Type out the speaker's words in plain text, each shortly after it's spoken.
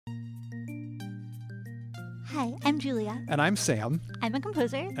Hi, I'm Julia. And I'm Sam. I'm a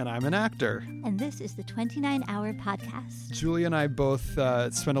composer. And I'm an actor. And this is the 29-Hour Podcast. Julia and I both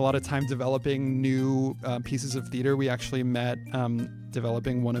spend a lot of time developing new pieces of theater. We actually met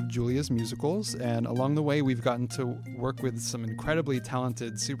developing one of Julia's musicals. And along the way, we've gotten to work with some incredibly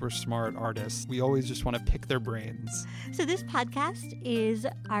talented, super smart artists. We always just want to pick their brains. So this podcast is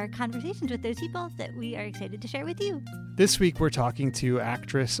our conversations with those people that we are excited to share with you. This week, we're talking to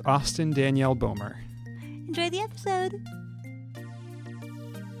actress Austen Danielle Bohmer. Enjoy the episode.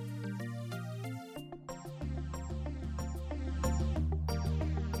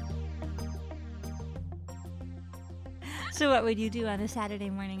 So what would you do on a Saturday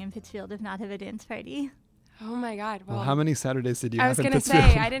morning in Pittsfield if not have a dance party? Oh my God. Well, how many Saturdays did you have in Pittsfield? I was going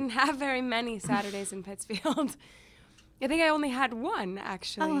to say, I didn't have very many Saturdays in Pittsfield. I think I only had one,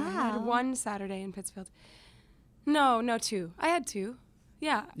 actually. Oh, wow. I had one Saturday in Pittsfield. No, two. I had two.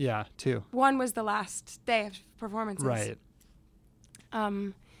 Yeah. Yeah, two. One was the last day of performances. Right.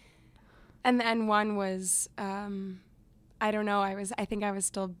 And then one was, I don't know, I think I was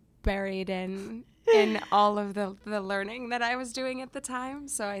still buried in all of the learning that I was doing at the time.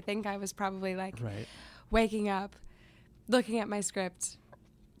 So I think I was probably waking up, looking at my script,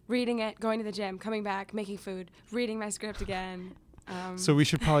 reading it, going to the gym, coming back, making food, reading my script again. So we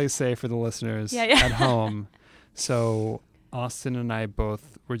should probably say for the listeners at home, so Austen and I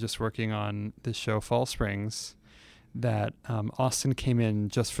both were just working on this show, Fall Springs, that Austen came in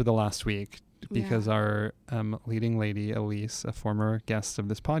just for the last week because our leading lady, Elise, a former guest of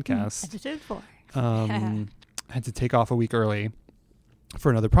this podcast, episode 4, had to take off a week early for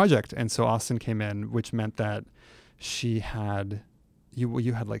another project. And so Austen came in, which meant that she had,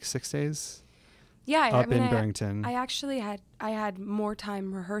 you had like 6 days up in Barrington. I actually had more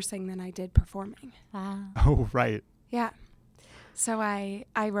time rehearsing than I did performing. Wow. Oh, right. Yeah. So I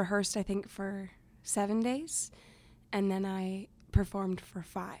rehearsed, I think, for 7 days, and then I performed for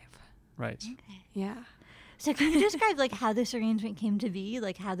 5. Right. Okay. Yeah. So can you describe how this arrangement came to be,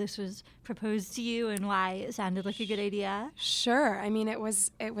 how this was proposed to you and why it sounded like a good idea? Sure. I mean, it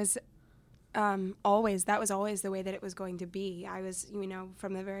was always the way that it was going to be. I was,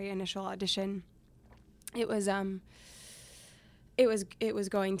 from the very initial audition, it was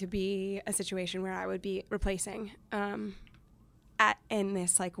going to be a situation where I would be replacing in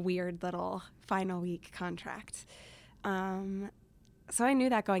this weird little final week contract. So I knew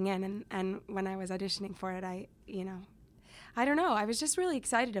that going in, and when I was auditioning for it, I don't know, I was just really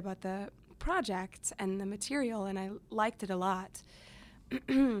excited about the project and the material, and I liked it a lot.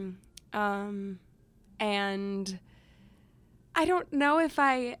 And I don't know if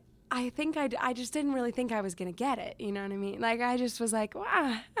I think I just didn't really think I was going to get it, you know what I mean? I just was like, wow,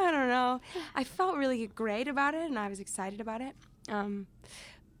 I don't know. I felt really great about it, and I was excited about it.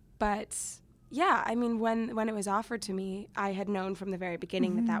 But yeah, I mean, when it was offered to me, I had known from the very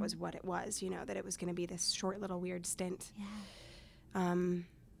beginning that was what it was, that it was going to be this short little weird stint. Yeah.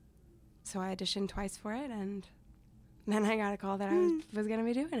 So I auditioned twice for it, and then I got a call that I was going to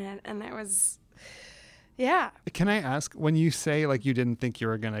be doing it, and it was, yeah. Can I ask, when you say you didn't think you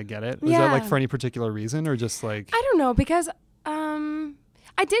were going to get it, was that for any particular reason or just I don't know, because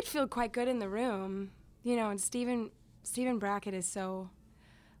I did feel quite good in the room, and Stephen Brackett is so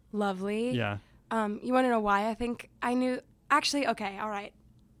lovely. Yeah. You want to know why I think I knew? Actually, okay, all right.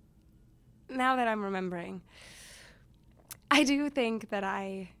 Now that I'm remembering, I do think that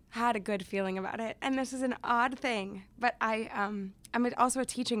I had a good feeling about it, and this is an odd thing, but I'm also a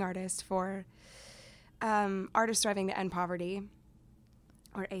teaching artist for Artists Striving to End Poverty,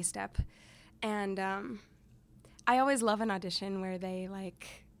 or A-STEP, and I always love an audition where they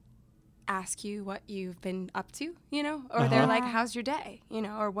ask you what you've been up to, or they're like, how's your day,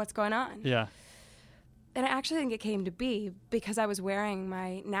 or what's going on. Yeah. And I actually think it came to be because I was wearing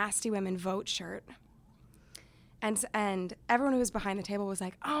my Nasty Women Vote shirt. And everyone who was behind the table was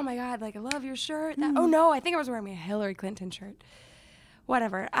like, oh my God, I love your shirt. Oh no, I think I was wearing a Hillary Clinton shirt.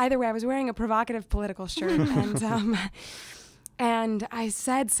 Whatever. Either way, I was wearing a provocative political shirt. And I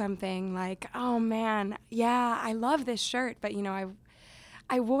said something like, oh man, yeah, I love this shirt. But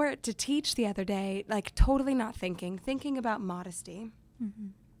I wore it to teach the other day, totally not thinking about modesty. Mm-hmm.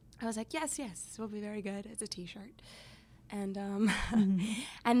 I was like, yes, this will be very good. It's a T-shirt. And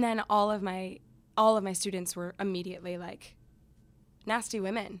and then all of my students were immediately like, nasty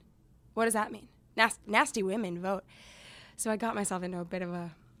women. What does that mean? Nasty women vote. So I got myself into a bit of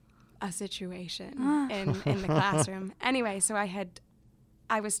a situation in the classroom. Anyway, so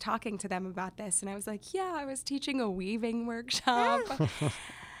I was talking to them about this, and I was like, yeah, I was teaching a weaving workshop.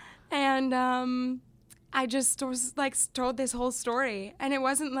 And I just was told this whole story, and it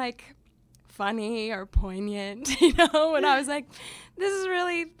wasn't funny or poignant, you know, and I was like, this is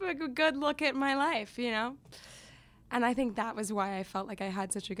really a good look at my life, you know. And I think that was why I felt like I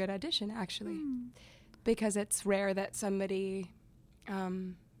had such a good audition, actually, because it's rare that somebody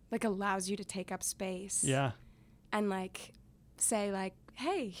like allows you to take up space. Yeah. And like say like,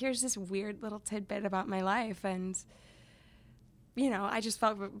 hey, here's this weird little tidbit about my life. And, you know, I just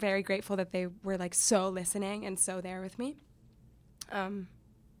felt very grateful that they were like so listening and so there with me.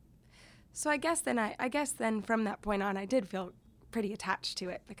 So I guess then from that point on, I did feel pretty attached to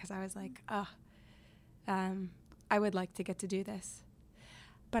it because I was like, I would like to get to do this.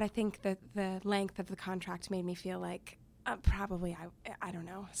 But I think that the length of the contract made me feel like probably, I don't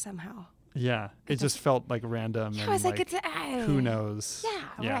know, somehow. Yeah, it just felt like random. Yeah, and I was like, who knows?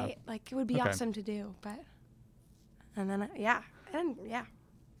 Yeah, right. Like it would be awesome to do, but and then and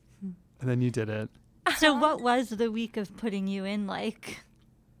then you did it. So what was the week of putting you in like?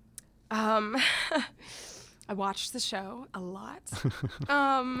 I watched the show a lot.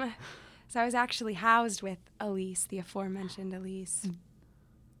 So I was actually housed with Elise, the aforementioned Elise,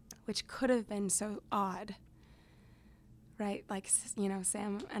 which could have been so odd. Right, like, you know,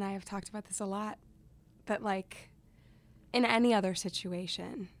 Sam and I have talked about this a lot, that like in any other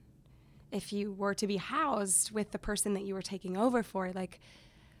situation, if you were to be housed with the person that you were taking over for, like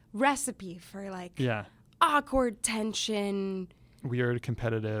recipe for like awkward tension, weird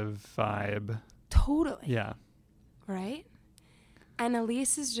competitive vibe. Totally. Yeah. Right? And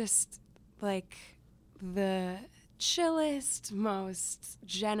Elise is just like the chillest, most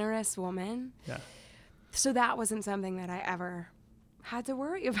generous woman. Yeah. So that wasn't something that I ever had to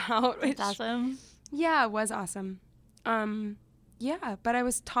worry about. That's awesome. Yeah, it was awesome. But I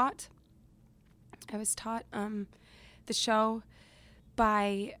was taught the show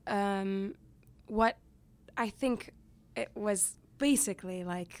by what I think it was basically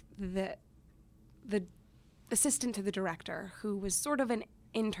like the assistant to the director, who was sort of an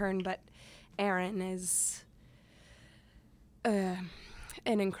intern, but Erin is an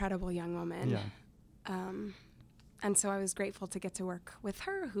incredible young woman. Yeah. And so I was grateful to get to work with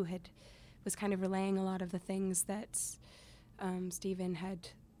her, who was kind of relaying a lot of the things that Stephen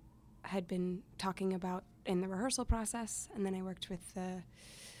had been talking about in the rehearsal process. And then I worked with the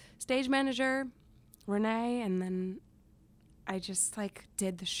stage manager, Renee, and then I just like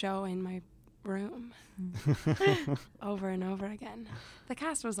did the show in my room over and over again. The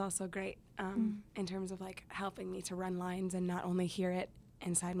cast was also great in terms of like helping me to run lines and not only hear it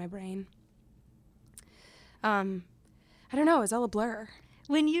inside my brain. I don't know, it was all a blur.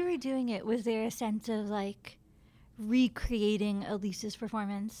 When you were doing it, was there a sense of like recreating Elise's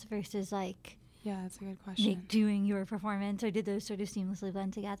performance versus like that's a good question. Doing your performance, or did those sort of seamlessly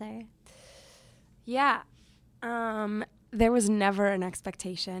blend together? Yeah. There was never an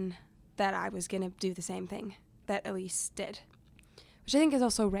expectation that I was going to do the same thing that Elise did, which I think is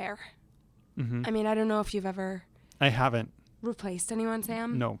also rare. Mm-hmm. I mean, I don't know if you've ever... I haven't. Replaced anyone,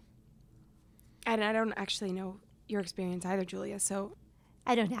 Sam? No. And I don't actually know your experience either, Julia, so...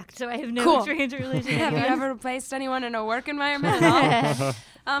 I don't act, so I have no experience related. Have you ever replaced anyone in a work environment at all?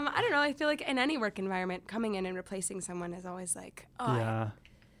 I don't know. I feel like in any work environment, coming in and replacing someone is always like,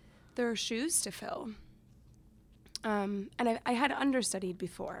 there are shoes to fill. And I had understudied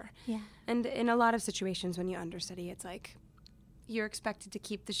before. Yeah. And in a lot of situations when you understudy, it's like you're expected to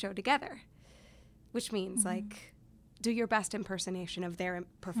keep the show together, which means like do your best impersonation of their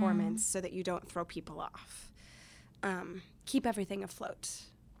performance so that you don't throw people off. Keep everything afloat,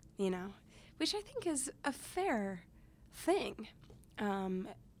 you know, which I think is a fair thing.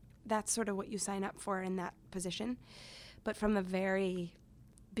 That's sort of what you sign up for in that position. But from the very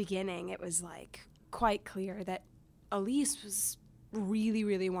beginning, it was like quite clear that Elise was really,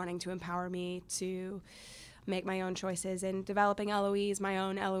 really wanting to empower me to make my own choices in developing Eloise, my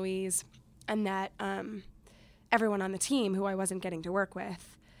own Eloise, and that everyone on the team who I wasn't getting to work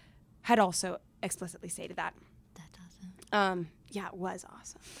with had also explicitly stated that. That's awesome. Yeah, it was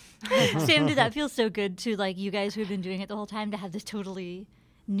awesome. Sam, did that feel so good to like you guys who've been doing it the whole time to have this totally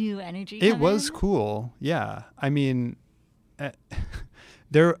new energy? It was cool. Yeah. I mean, I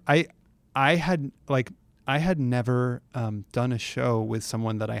had never done a show with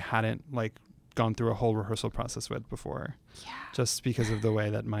someone that I hadn't like gone through a whole rehearsal process with before. Yeah. Just because of the way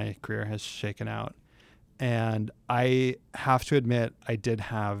that my career has shaken out. And I have to admit, I did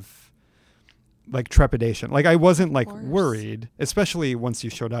have like trepidation. Like I wasn't like worried, especially once you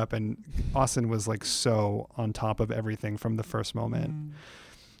showed up, and Austen was like so on top of everything from the first moment.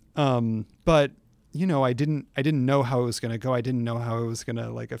 But you know, I didn't know how it was going to go. I didn't know how it was going to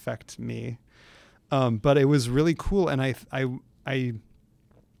like affect me. But it was really cool. And I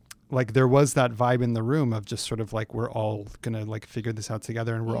like there was that vibe in the room of just sort of like, we're all going to like figure this out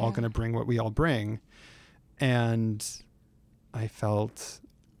together, and we're all going to bring what we all bring. And I felt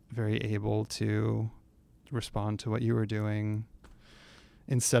very able to respond to what you were doing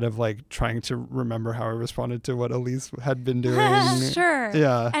instead of like trying to remember how I responded to what Elise had been doing. Sure.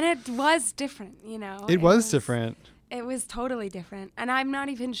 Yeah. And it was different, you know. It was different. It was totally different. And I'm not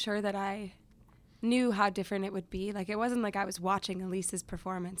even sure that I knew how different it would be. Like, it wasn't like I was watching Elise's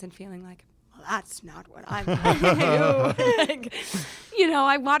performance and feeling like, well, that's not what I'm going to do. Like, you know,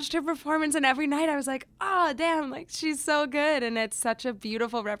 I watched her performance, and every night I was like, oh, damn, like, she's so good. And it's such a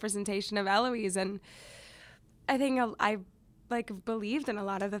beautiful representation of Eloise. And I think I like believed in a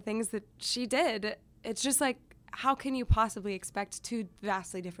lot of the things that she did. It's just like, how can you possibly expect two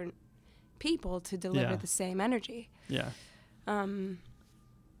vastly different people to deliver the same energy? Yeah.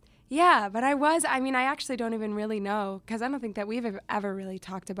 Yeah, but I actually don't even really know, because I don't think that we've ever really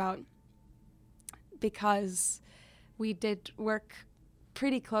talked about, because we did work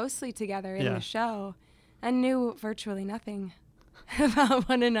pretty closely together in the show and knew virtually nothing about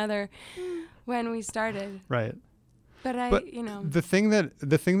one another when we started. Right. But you know, the thing that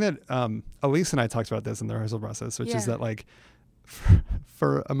Elise and I talked about this in the rehearsal process, which is that like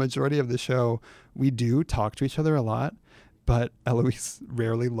for a majority of the show, we do talk to each other a lot, but Eloise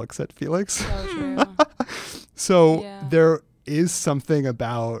rarely looks at Felix. So true. So there is something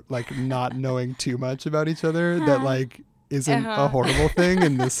about like not knowing too much about each other that like isn't a horrible thing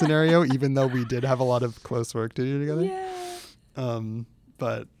in this scenario, even though we did have a lot of close work to do together. Yeah.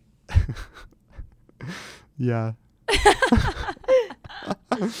 But yeah.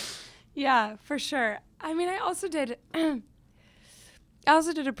 Yeah, for sure. I mean, I also did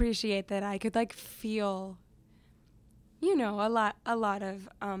appreciate that I could like feel, you know, a lot of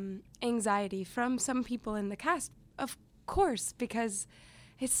anxiety from some people in the cast, of course, because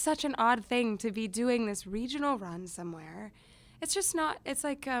it's such an odd thing to be doing this regional run somewhere. It's just not, it's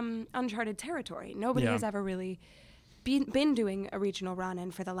like uncharted territory. Nobody has ever really been doing a regional run,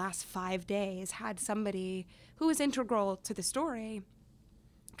 and for the last 5 days had somebody who was integral to the story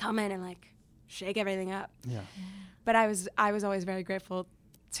come in and like shake everything up. Yeah. But I was always very grateful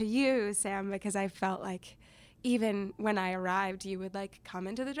to you, Sam, because I felt like even when I arrived, you would like come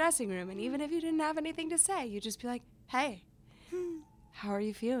into the dressing room, and even if you didn't have anything to say, you'd just be like, "Hey, how are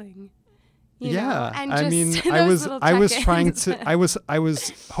you feeling?" You know? And I mean, I was trying to, I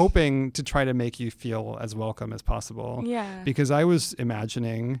was hoping to try to make you feel as welcome as possible. Yeah. Because I was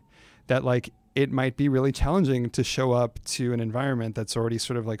imagining that like it might be really challenging to show up to an environment that's already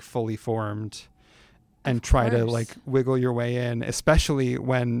sort of like fully formed and try to like wiggle your way in, especially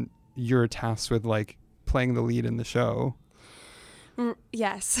when you're tasked with like playing the lead in the show.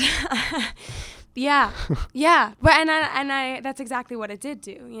 Yes. Yeah. But and I that's exactly what it did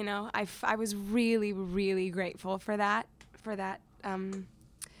do, you know. I was really, really grateful for that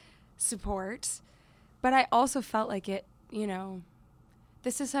support. But I also felt like it, you know,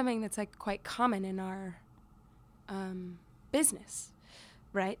 this is something that's like quite common in our business,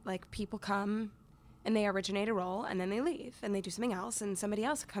 right? Like people come and they originate a role and then they leave and they do something else, and somebody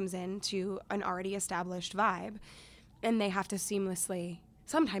else comes in to an already established vibe, and they have to seamlessly,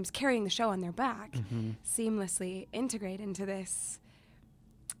 sometimes carrying the show on their back, seamlessly integrate into this,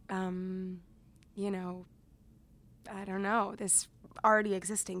 you know, I don't know, this already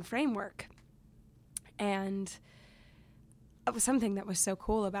existing framework. And it was something that was so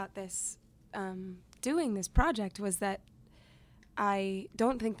cool about this, doing this project, was that I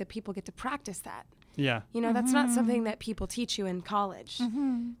don't think that people get to practice that. Yeah. You know, that's not something that people teach you in college.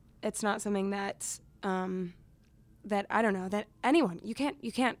 It's not something that, that I don't know, that anyone, you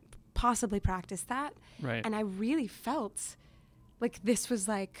can't possibly practice that. Right. And I really felt like this was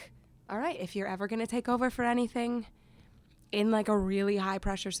like, all right, if you're ever going to take over for anything in like a really high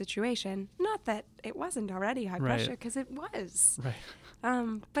pressure situation, not that it wasn't already high pressure, because it was,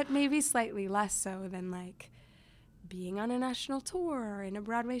 but maybe slightly less so than like being on a national tour or in a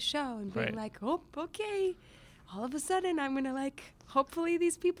Broadway show and being like, oh, okay, all of a sudden I'm going to like, hopefully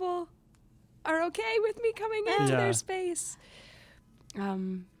these people are okay with me coming into their space.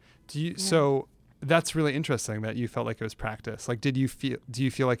 So that's really interesting that you felt like it was practice. Like, do you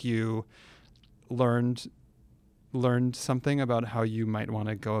feel like you learned something about how you might want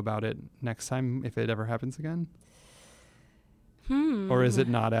to go about it next time if it ever happens again? Or is it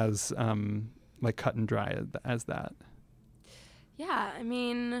not as like cut and dry as that? Yeah, I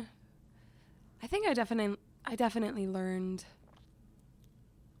mean, I think I definitely learned.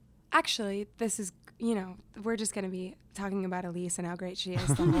 Actually, this is, you know, we're just going to be talking about Elise and how great she is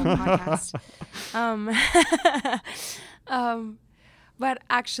the whole podcast. But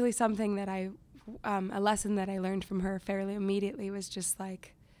actually something that a lesson that I learned from her fairly immediately was just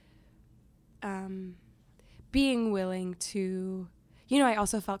like being willing to, I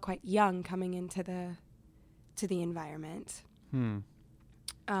also felt quite young coming into the environment.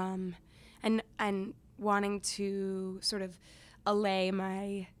 And wanting to sort of allay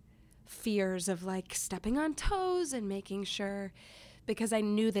my fears of like stepping on toes and making sure, because I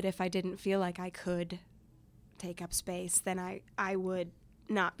knew that if I didn't feel like I could take up space, then I would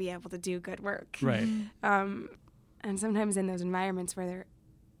not be able to do good work. Right. And sometimes in those environments where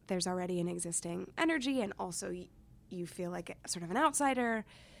there's already an existing energy and also you feel like sort of an outsider,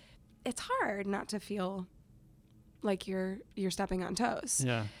 it's hard not to feel like you're stepping on toes.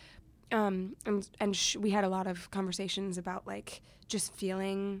 Yeah. We had a lot of conversations about like just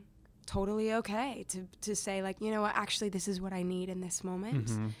feeling totally okay to say like, what, actually this is what I need in this moment.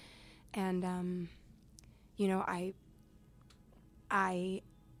 Mm-hmm. And,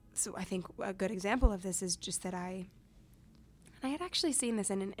 so I think a good example of this is just that I had actually seen this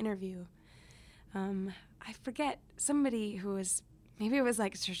in an interview. I forget, somebody who was, maybe it was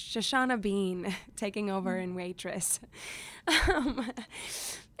like Shoshana Bean taking over in Waitress.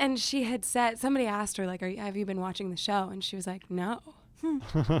 And she had said, somebody asked her, like, have you been watching the show? And she was like, no.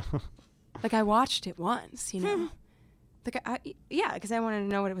 Like, I watched it once, Like, because I wanted to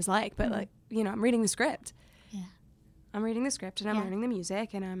know what it was like. But, like, I'm reading the script. Yeah. I'm reading the script, and I'm learning the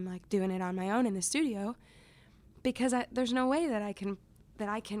music, and I'm, like, doing it on my own in the studio. Because there's no way that I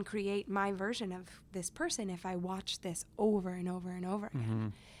can create my version of this person if I watch this over and over and over again. Mm-hmm.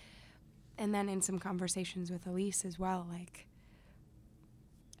 And then in some conversations with Elise as well, like,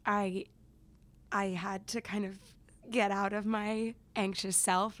 I had to kind of get out of my anxious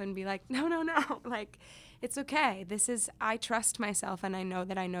self and be like, no, like, it's okay. I trust myself, and I know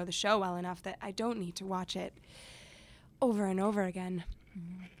that I know the show well enough that I don't need to watch it over and over again.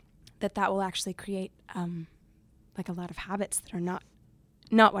 Mm-hmm. That will actually create, like, a lot of habits that are not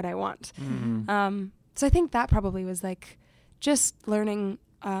what I want. Mm-hmm. So I think that probably was, like, just learning,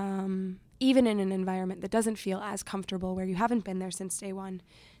 even in an environment that doesn't feel as comfortable, where you haven't been there since day one,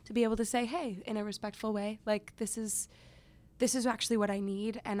 to be able to say, hey, in a respectful way, like, this is actually what I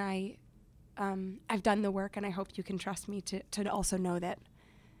need, and I've done the work, and I hope you can trust me to also know that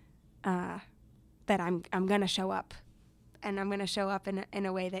that I'm gonna show up, and I'm gonna show up in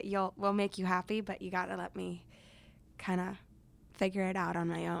a way that will make you happy, but you gotta let me kind of figure it out on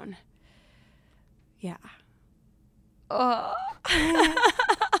my own. Yeah. Oh.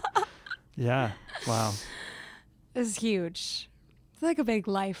 Yeah. Wow. It's huge. It's like a big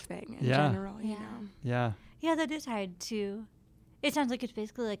life thing in general, you know? Yeah. Yeah, that is hard too. It sounds like it's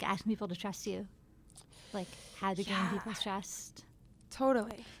basically like asking people to trust you. Like, how to gain people's trust.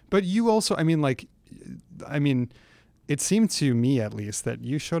 Totally. But you also, it seemed to me at least that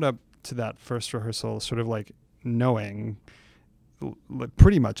you showed up to that first rehearsal sort of like knowing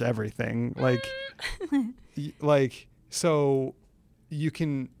pretty much everything. So you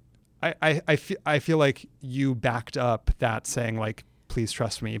can, I feel like you backed up that saying like, please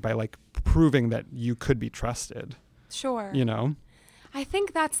trust me, by like proving that you could be trusted. Sure. I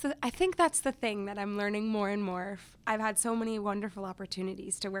think that's the thing that I'm learning more and more. I've had so many wonderful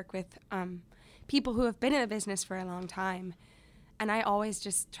opportunities to work with people who have been in the business for a long time, and I always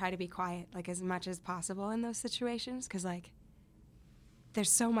just try to be quiet, like, as much as possible in those situations, because like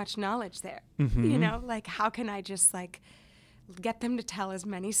there's so much knowledge there. Mm-hmm. Like, how can I just like get them to tell as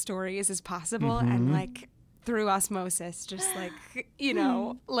many stories as possible, and like through osmosis, just like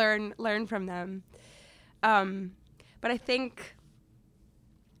learn from them. But I think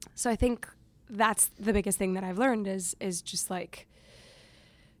that's the biggest thing that I've learned is just like,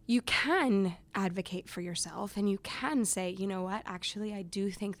 you can advocate for yourself, and you can say, you know what, actually, I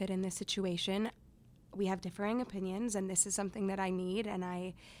do think that in this situation, we have differing opinions, and this is something that I need, and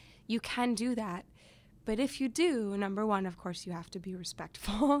you can do that. But if you do, number one, of course, you have to be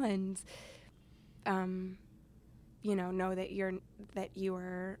respectful and, know that you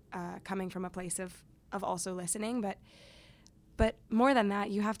are coming from a place of also listening, but more than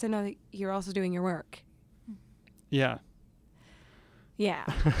that, you have to know that you're also doing your work. Yeah. Yeah.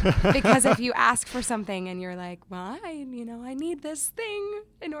 Because if you ask for something and you're like, well, I need this thing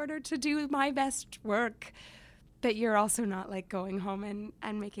in order to do my best work, but you're also not like going home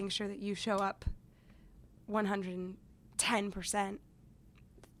and making sure that you show up 110%,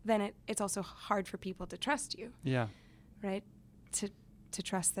 then it's also hard for people to trust you. Yeah. Right? To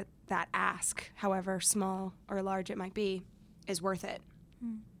trust that ask, however small or large it might be, is worth it.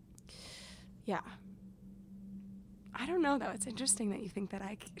 Yeah. I don't know, though. It's interesting that you think that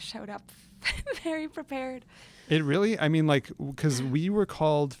I showed up very prepared. It really, I mean, like, because we were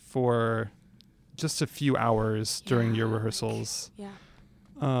called for just a few hours during your rehearsals.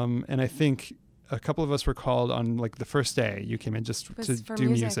 And I think a couple of us were called on like the first day you came in just to do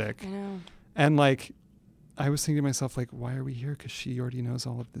music. I know. And like, I was thinking to myself, like, why are we here? Because she already knows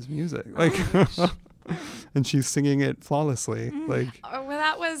all of this music. Like, and she's singing it flawlessly. Like, well,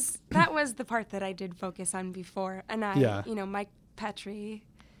 that was the part that I did focus on before. And I, you know, Mike Petrie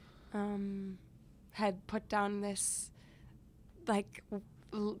had put down this, like,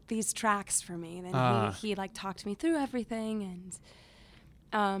 these tracks for me. And then he like talked me through everything.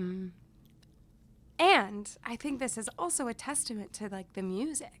 And I think this is also a testament to like the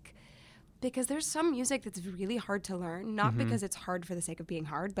music. Because there's some music that's really hard to learn, not because it's hard for the sake of being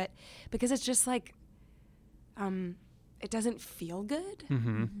hard, but because it's just like, it doesn't feel good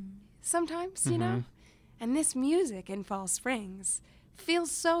sometimes, you know? And this music in Fall Springs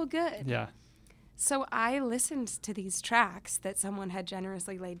feels so good. Yeah. So I listened to these tracks that someone had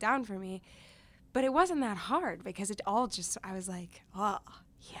generously laid down for me, but it wasn't that hard because it all just, I was like, oh,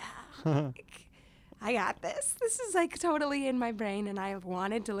 yeah. I got this. This is like totally in my brain, and I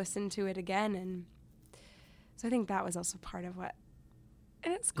wanted to listen to it again. And so I think that was also part of what,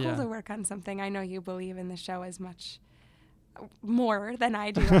 and it's cool to work on something. I know you believe in the show as much more than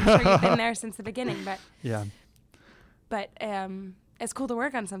I do. I'm sure you've been there since the beginning, but it's cool to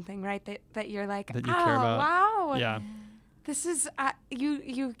work on something, right? That you're like, that you care about. Wow. Yeah. This is,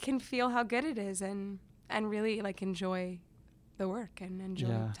 you can feel how good it is and really like enjoy the work and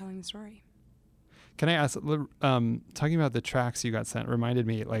enjoy telling the story. Can I ask, talking about the tracks you got sent reminded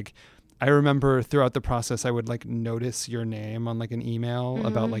me, like, I remember throughout the process, I would like notice your name on like an email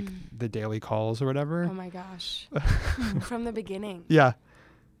about like the daily calls or whatever. Oh my gosh. From the beginning. Yeah.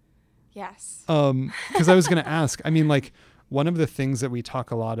 Yes. Because I was going to ask, I mean, like, one of the things that we talk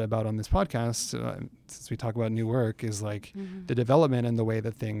a lot about on this podcast, since we talk about new work, is like the development and the way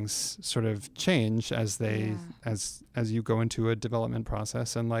that things sort of change as they, as you go into a development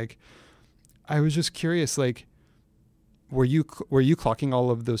process. And like, I was just curious, like, were you clocking all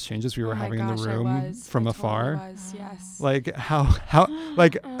of those changes we were having in the room from afar? Totally was, yes. Like how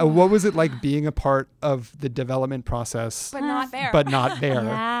like what was it like being a part of the development process, but not there, but not there,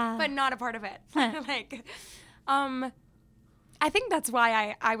 but not a part of it? Like, I think that's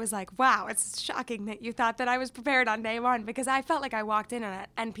why I was like, wow, it's shocking that you thought that I was prepared on day one, because I felt like I walked in on it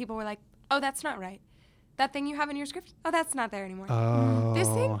and people were like, oh, that's not right. That thing you have in your script, oh, that's not there anymore. Oh. This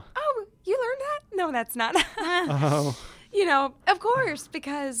thing, oh, you learned that? No, that's not. Oh. You know, of course,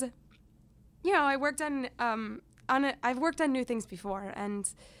 because, you know, I worked on I've worked on new things before, and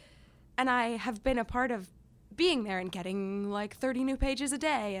I have been a part of being there and getting like 30 new pages a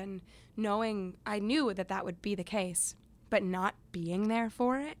day, and I knew that would be the case, but not being there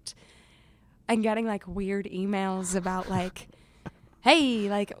for it, and getting like weird emails about like, hey,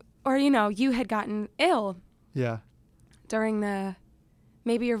 like, or, you know, you had gotten ill. Yeah. During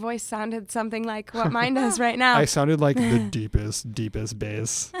maybe your voice sounded something like what mine does right now. I sounded like the deepest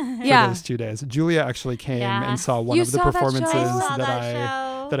bass for those 2 days. Julia actually came and saw one of the performances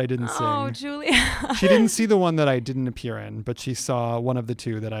that I didn't sing. Oh, Julia. She didn't see the one that I didn't appear in, but she saw one of the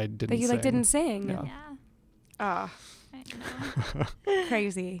two that I didn't sing. That you like didn't sing. Yeah.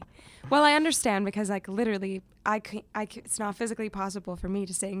 Crazy. Well, I understand, because like literally it's not physically possible for me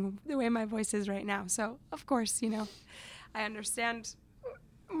to sing the way my voice is right now. So of course, you know, I understand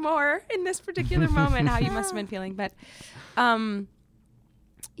more in this particular moment how you must have been feeling. But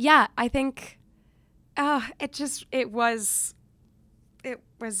yeah, I think it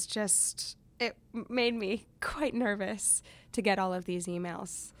made me quite nervous to get all of these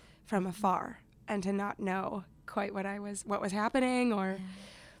emails from afar and to not know quite what was happening, or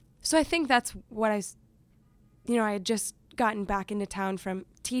so I think that's what I had just gotten back into town from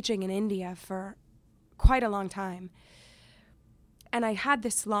teaching in India for quite a long time. And I had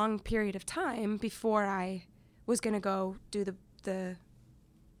this long period of time before I was going to go do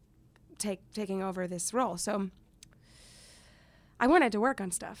taking over this role. So I wanted to work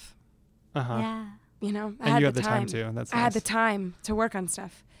on stuff. Yeah. You know, and you had the time too. That's nice. I had the time to work on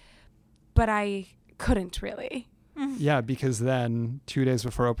stuff, but I couldn't really. Yeah, because then 2 days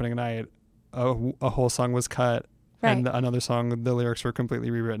before opening night, a whole song was cut, and another song, the lyrics were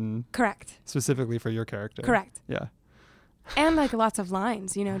completely rewritten. Correct. Specifically for your character. Correct. Yeah. And like lots of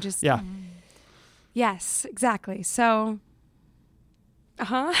lines, you know, just. Yeah. Yes, exactly. So.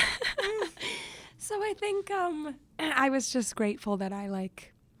 So I think I was just grateful that I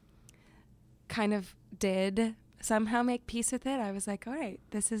like kind of did somehow make peace with it. I was like, all right,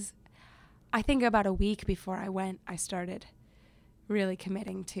 this is I think about a week before I went, I started really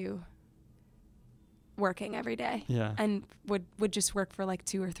committing to working every day. Yeah. And would just work for like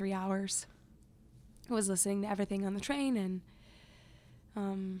 2 or 3 hours. I was listening to everything on the train, and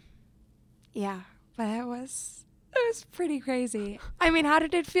but it was pretty crazy. I mean, how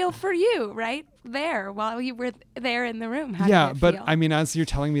did it feel for you, right? There, while you were there in the room. How did it but feel? I mean, as you're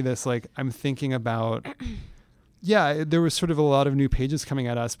telling me this, like, I'm thinking about, there was sort of a lot of new pages coming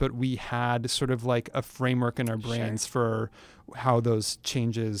at us, but we had sort of like a framework in our brains for how those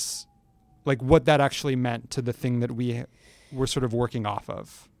changes, like what that actually meant to the thing that we were sort of working off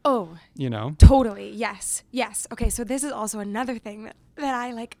of. Oh, you know? Totally. Yes. Okay. So this is also another thing that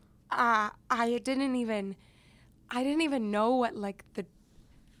I like, I didn't even know what like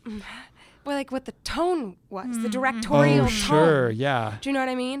what the tone was, the directorial tone. Sure, yeah. Do you know what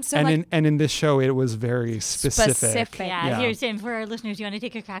I mean? So and in this show, it was very specific. Yeah. Here's Sam, for our listeners. Do you want to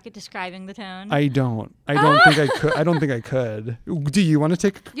take a crack at describing the tone? I don't think I could. I don't think I could. Do you want to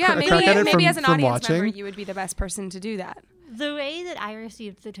take a crack at it maybe as an audience watching? member, you would be the best person to do that. The way that I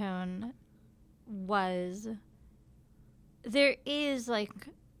received the tone was, there is like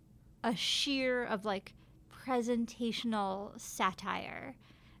a sheer of like presentational satire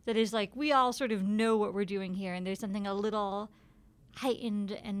that is like, we all sort of know what we're doing here, and there's something a little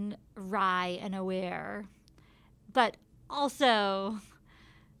heightened and wry and aware, but also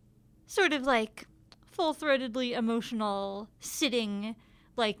sort of like full-throatedly emotional, sitting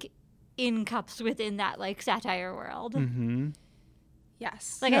like in cups within that like satire world. Mm-hmm.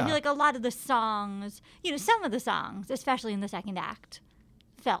 Yes. Like I feel like a lot of the songs, some of the songs, especially in the second act,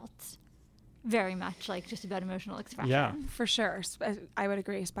 felt very much like just about emotional expression. Yeah, for sure. I would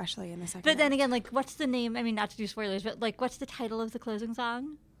agree, especially in the second But then act. again, like, what's the name? I mean, not to do spoilers, but like, what's the title of the closing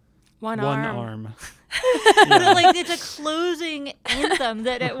song? One arm. So, like, it's a closing anthem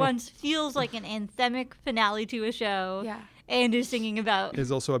that at once feels like an anthemic finale to a show. Yeah. And is singing about.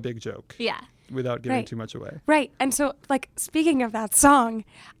 Is also a big joke. Yeah. Without giving too much away. Right. And so, like, speaking of that song,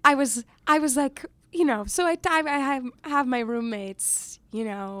 I was like, so I have my roommates,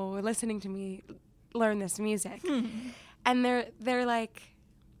 listening to me learn this music. And they're like,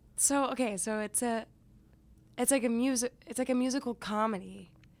 so it's like a musical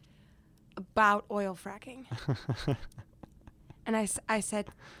comedy about oil fracking. And I said,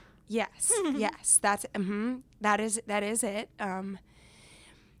 yes, that is it.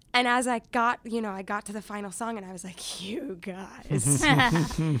 And as I got to the final song, and I was like, you guys.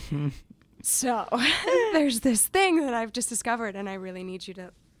 So there's this thing that I've just discovered, and I really need you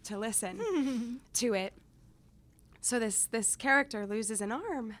to listen to it. So this character loses an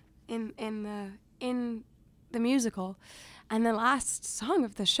arm in the musical, and the last song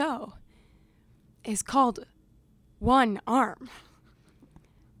of the show is called One Arm.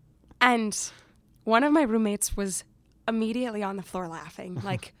 And one of my roommates was immediately on the floor laughing,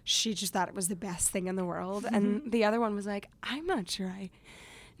 like she just thought it was the best thing in the world. And the other one was like, I'm not sure I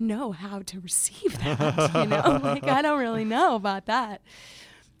know how to receive that, like I don't really know about that.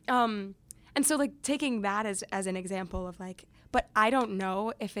 And so like taking that as an example of like, but I don't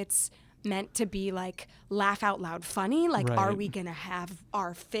know if it's meant to be like laugh out loud funny, like are we gonna have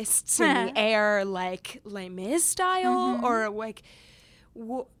our fists in the air like Les Mis style, or like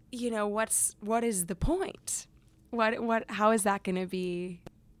what is the point? How is that gonna be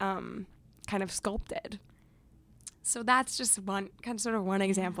kind of sculpted? So that's just one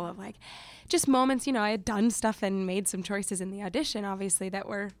example of like just moments, I had done stuff and made some choices in the audition, obviously, that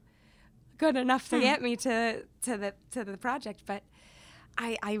were good enough to get me to the project, but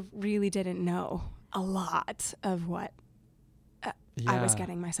I really didn't know a lot of what I was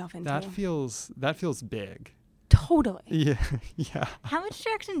getting myself into. That feels big. Totally. Yeah. How much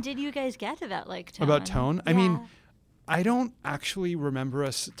direction did you guys get about like tone? About tone? Yeah. I mean, I don't actually remember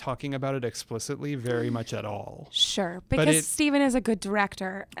us talking about it explicitly very much at all. Sure, because Stephen is a good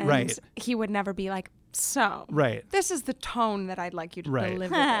director, and he would never be like, so this is the tone that I'd like you to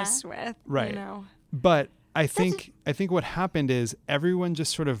deliver this with. Right. But I think what happened is everyone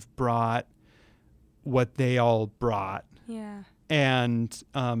just sort of brought what they all brought. Yeah. And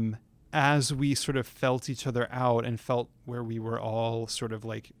as we sort of felt each other out and felt where we were all sort of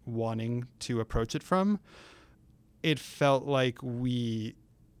like wanting to approach it from, it felt like we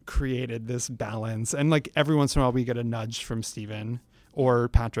created this balance. And like every once in a while we get a nudge from Steven or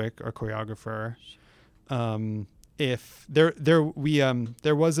Patrick, our choreographer. If there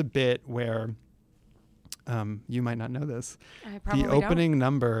was a bit where you might not know this. I probably the opening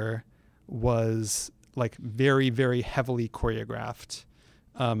number was like very, very heavily choreographed.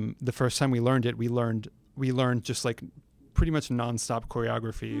 The first time we learned it, we learned just like pretty much nonstop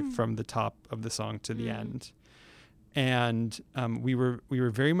choreography from the top of the song to the end. And we were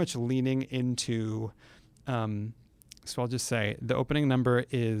very much leaning into, so I'll just say the opening number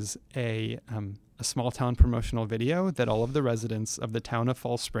is a small town promotional video that all of the residents of the town of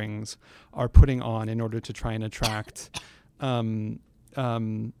Fall Springs are putting on in order to try and attract new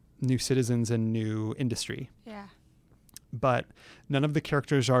citizens and new industry. Yeah. But none of the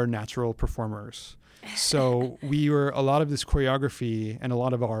characters are natural performers. So a lot of this choreography and a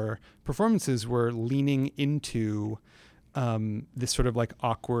lot of our performances were leaning into this sort of like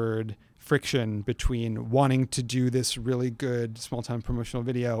awkward friction between wanting to do this really good small town promotional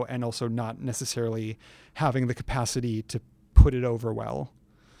video and also not necessarily having the capacity to put it over well.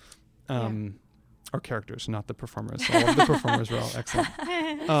 Our characters, not the performers. All of the performers were all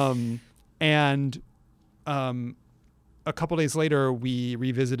excellent. And a couple days later, we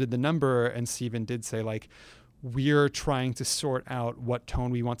revisited the number, and Stephen did say, like, we're trying to sort out what tone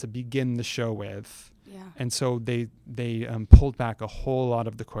we want to begin the show with. Yeah. And so they pulled back a whole lot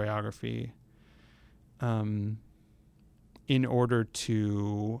of the choreography in order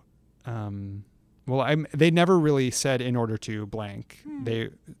to, they never really said in order to blank.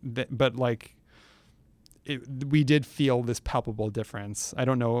 But like, we did feel this palpable difference. I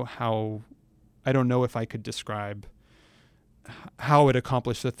don't know if I could describe how it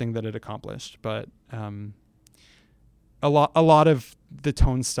accomplished the thing that it accomplished, but a lot of the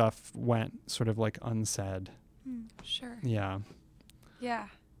tone stuff went sort of like unsaid. Sure. Yeah. Yeah.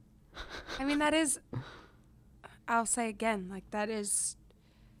 I mean, that is, I'll say again, like, that is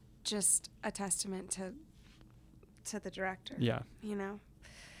just a testament to the director. Yeah. You know?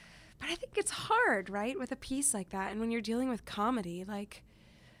 But I think it's hard, right, with a piece like that. And when you're dealing with comedy, like,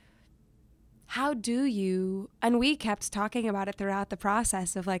 how do you, and we kept talking about it throughout the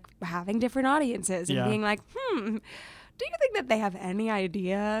process of like having different audiences and being like, do you think that they have any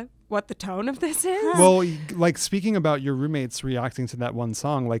idea what the tone of this is? Well, like, speaking about your roommates reacting to that one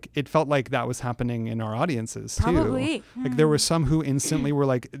song, like, it felt like that was happening in our audiences too. Probably. Like, there were some who instantly were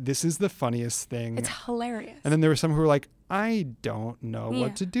like, this is the funniest thing. It's hilarious. And then there were some who were like, I don't know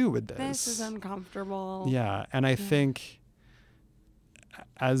what to do with this. This is uncomfortable. Yeah. And I think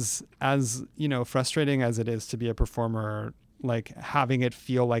as you know, frustrating as it is to be a performer, like, having it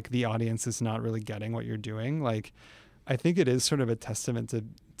feel like the audience is not really getting what you're doing, like, I think it is sort of a testament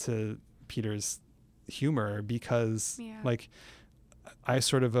to Peter's humor, because like, I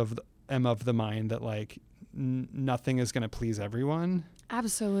sort of am of the mind that like nothing is going to please everyone.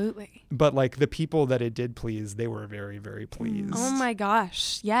 Absolutely. But like, the people that it did please, they were very, very pleased. Oh my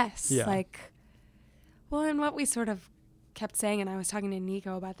gosh. Yes. Yeah. Like, well, and what we sort of kept saying, and I was talking to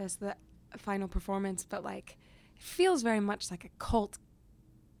Nico about this, the final performance, but like, it feels very much like a cult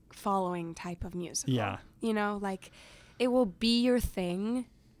following type of musical. Yeah. You know, like, it will be your thing,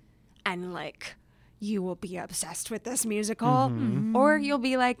 and like, you will be obsessed with this musical, or you'll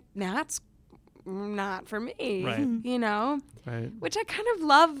be like, nah, it's not for me. Right. You know? Right. Which I kind of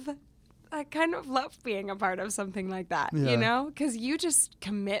love. I kind of love being a part of something like that, you know? Because you just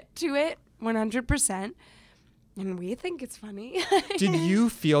commit to it 100%. And we think it's funny. Did you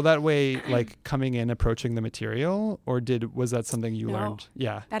feel that way, like, coming in, approaching the material, or was that something you learned?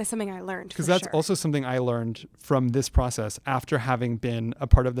 Yeah. That is something I learned. Because that's also something I learned from this process after having been a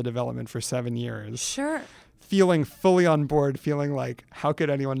part of the development for 7 years. Sure. Feeling fully on board, feeling like, how could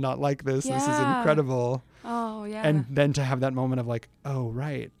anyone not like this? Yeah. This is incredible. Oh, yeah. And then to have that moment of like, oh,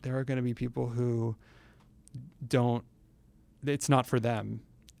 right, there are going to be people who it's not for them.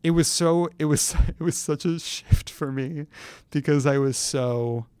 It was such a shift for me, because this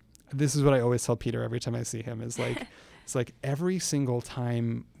is what I always tell Peter every time I see him, is like, it's like every single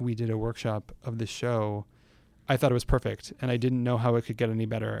time we did a workshop of the show, I thought it was perfect and I didn't know how it could get any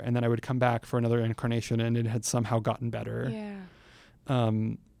better. And then I would come back for another incarnation and it had somehow gotten better. Yeah.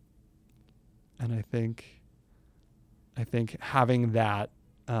 And I think having that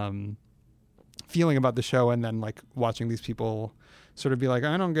feeling about the show, and then like watching these people sort of be like,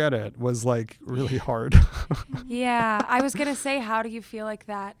 I don't get it, was like really hard. Yeah. I was going to say, how do you feel like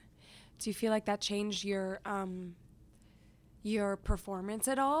that? Do you feel like that changed your performance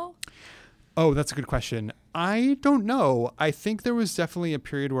at all? Oh, that's a good question. I don't know. I think there was definitely a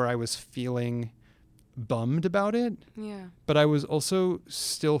period where I was feeling bummed about it. Yeah. But I was also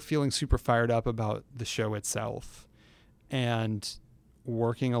still feeling super fired up about the show itself, and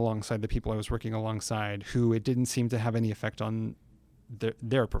working alongside the people I was working alongside, who it didn't seem to have any effect on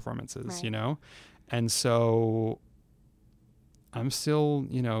their performances, right. You know? And so I'm still,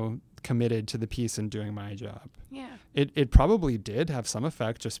 you know, committed to the piece and doing my job. Yeah. It probably did have some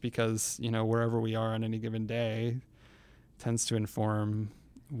effect, just because, you know, wherever we are on any given day, tends to inform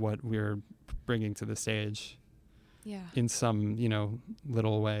what we're bringing to the stage. Yeah. In some,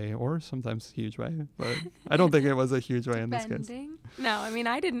 little way, or sometimes huge way. But I don't think it was a huge way in this case. No, I mean,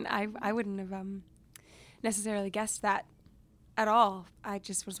 I wouldn't have necessarily guessed that at all. I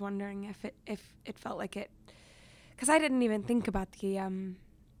just was wondering if it felt like it, because I didn't even think about the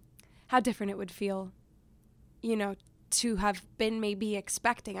how different it would feel, to have been maybe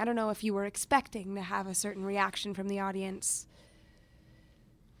expecting. I don't know if you were expecting to have a certain reaction from the audience.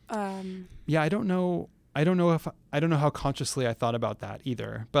 Yeah, I don't know how consciously I thought about that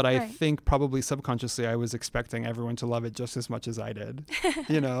either, but I think probably subconsciously I was expecting everyone to love it just as much as I did,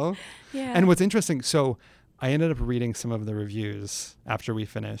 Yeah. And what's interesting, so I ended up reading some of the reviews after we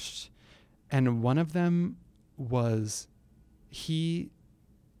finished, and one of them was he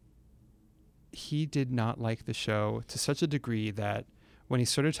did not like the show to such a degree that when he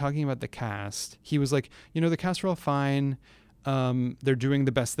started talking about the cast, he was like, the cast are all fine. They're doing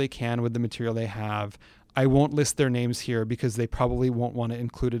the best they can with the material they have. I won't list their names here because they probably won't want to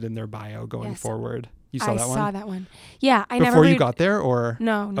include it in their bio going forward. You saw that one? I saw that one. Yeah, Before you got there, or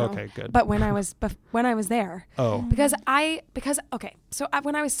no? Okay, good. But when I was there, because so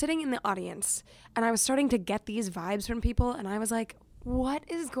when I was sitting in the audience and I was starting to get these vibes from people, and I was like, what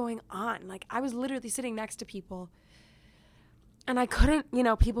is going on? Like, I was literally sitting next to people, and I couldn't.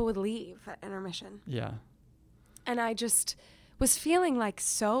 People would leave at intermission. Yeah. And I just was feeling like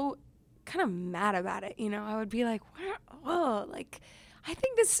so kind of mad about it. I would be like, I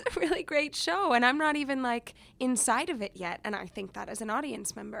think this is a really great show, and I'm not even like inside of it yet. And I think that as an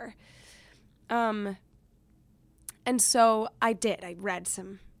audience member. And so I did. I read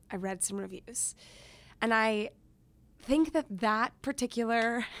some reviews, and I think that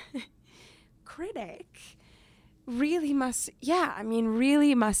particular critic really must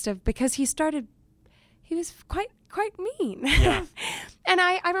have, because he was quite mean. Yeah. And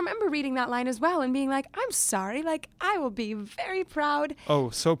I remember reading that line as well and being like, I'm sorry, like, I will be very proud.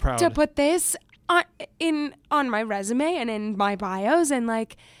 Oh, so proud. To put this on my resume and in my bios, and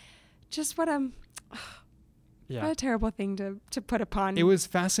like, just what a terrible thing to put upon. It was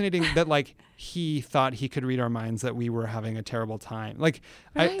fascinating that like he thought he could read our minds, that we were having a terrible time. Like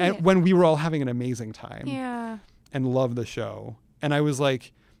when we were all having an amazing time. Yeah. And love the show. And I was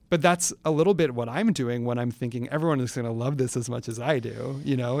like, but that's a little bit what I'm doing when I'm thinking everyone is going to love this as much as I do.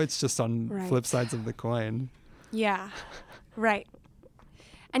 It's just on flip sides of the coin. Yeah. Right.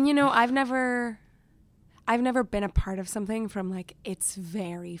 And I've never been a part of something from like its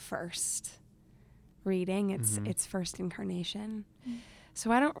very first reading, its first incarnation. Mm-hmm.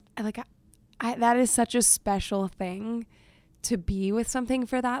 So I don't like that is such a special thing to be with something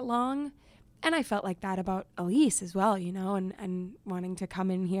for that long. And I felt like that about Elise as well, and wanting to come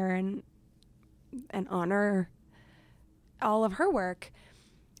in here and honor all of her work.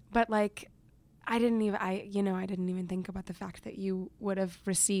 But like, I didn't even think about the fact that you would have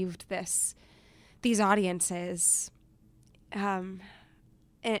received these audiences, in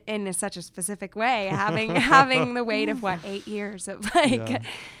such a specific way, having the weight of 8 years of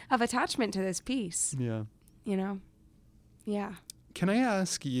of attachment to this piece. Yeah. Yeah. Can I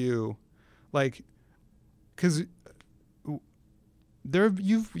ask you, like, because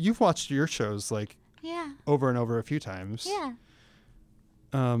you've watched your shows like over and over a few times. Yeah.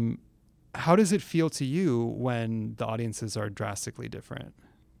 How does it feel to you when the audiences are drastically different?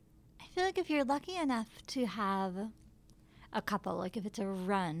 I feel like if you're lucky enough to have a couple, like if it's a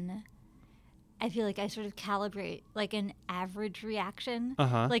run, I feel like I sort of calibrate like an average reaction.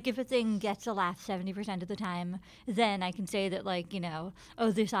 Uh-huh. Like if a thing gets a laugh 70% of the time, then I can say that like,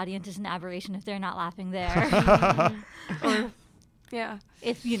 this audience is an aberration if they're not laughing there. Or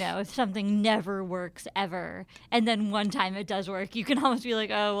if something never works ever, and then one time it does work, you can almost be like,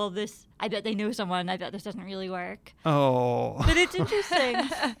 oh, well, I bet they know someone. I bet this doesn't really work. Oh. But it's interesting.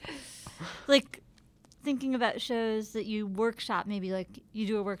 Like, thinking about shows that you workshop, maybe like you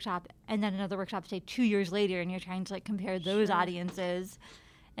do a workshop and then another workshop, say 2 years later, and you're trying to like compare those audiences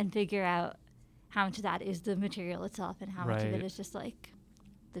and figure out how much of that is the material itself and how much of it is just like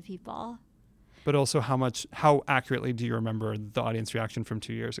the people. But also how accurately do you remember the audience reaction from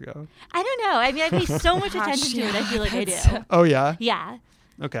 2 years ago? I don't know. I mean, I pay so much attention to it. I feel like I do. Oh yeah? Yeah.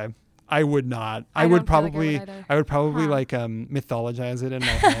 Okay. I would not. I would probably like mythologize it in my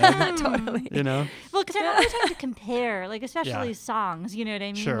head. Totally. Well, because I'm always trying to compare, like especially songs. You know what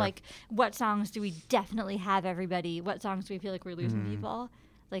I mean? Sure. Like, what songs do we definitely have everybody? What songs do we feel like we're losing people?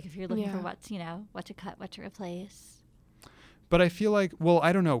 Like, if you're looking for what to cut, what to replace. But I feel like, well,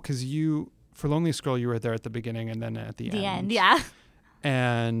 I don't know, because for Loneliest Girl, you were there at the beginning and then at the end. The end, yeah.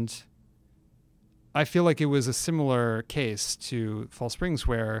 And I feel like it was a similar case to False Springs,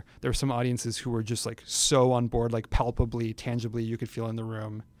 where there were some audiences who were just like so on board, like palpably, tangibly, you could feel in the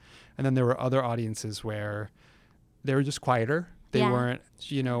room. And then there were other audiences where they were just quieter. They weren't,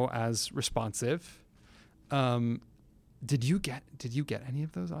 as responsive. Did you get any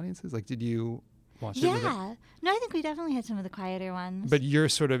of those audiences? Like, did you watch it? Yeah. No, I think we definitely had some of the quieter ones. But you're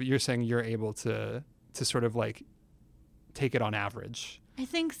saying you're able to sort of like take it on average. I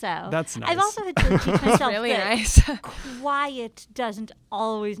think so. That's nice. I've also had to teach myself really that nice. quiet doesn't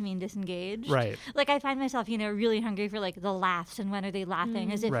always mean disengaged. Right. Like I find myself, really hungry for like the laughs and when are they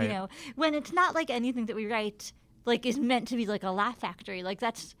laughing, as if, right. When it's not like anything that we write like is meant to be like a laugh factory. Like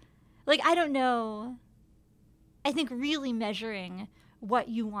that's like, I don't know. I think really measuring what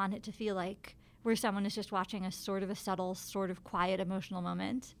you want it to feel like, where someone is just watching a sort of a subtle, sort of quiet emotional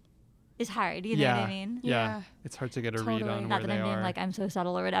moment, is hard. You know what I mean? Yeah. It's hard to get a read on Not where that they I'm being are. like I'm so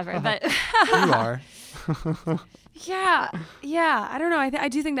subtle or whatever, but You are. Yeah. I don't know. I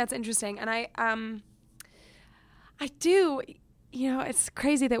do think that's interesting, and I do. It's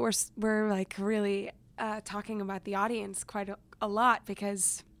crazy that we're like really talking about the audience quite a lot,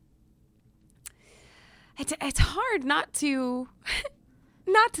 because it's hard not to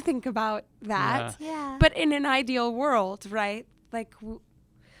think about that. Yeah. But in an ideal world, right? Like.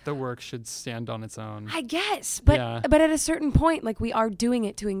 The work should stand on its own. I guess, but at a certain point, like, we are doing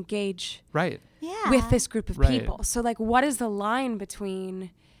it to engage with this group of people. So like, what is the line between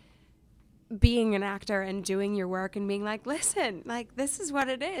being an actor and doing your work and being like, listen, like, this is what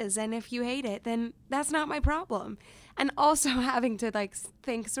it is, and if you hate it, then that's not my problem, and also having to like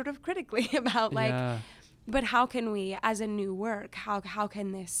think sort of critically about like, but how can we, as a new work, how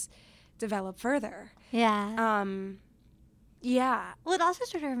can this develop further? Yeah. Well, it also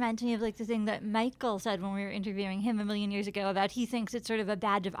sort of reminds me of like the thing that Michael said when we were interviewing him a million years ago about he thinks it's sort of a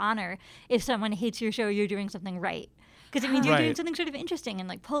badge of honor if someone hates your show, you're doing something right. Because it means you're doing something sort of interesting and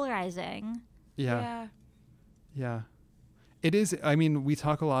like polarizing. Yeah. It is. I mean, we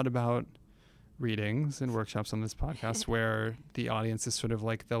talk a lot about readings and workshops on this podcast where the audience is sort of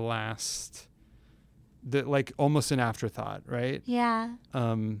like like almost an afterthought, right? Yeah.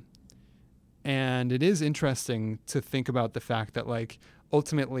 And it is interesting to think about the fact that, like,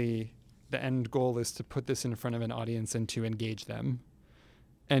 ultimately the end goal is to put this in front of an audience and to engage them.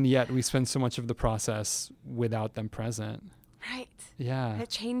 And yet we spend so much of the process without them present. Right. Yeah. It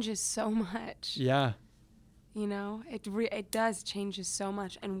changes so much. Yeah. It does changes so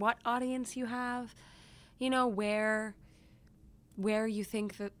much. And what audience you have, where you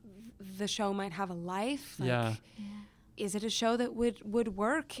think that the show might have a life. Like, is it a show that would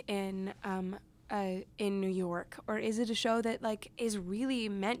work in New York, or is it a show that like is really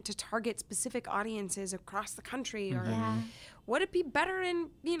meant to target specific audiences across the country, or would it be better in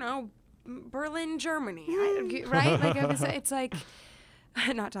Berlin, Germany, right? Like it's like,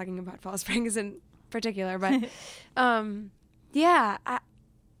 not talking about False Springs in particular, but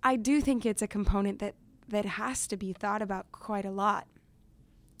I do think it's a component that has to be thought about quite a lot.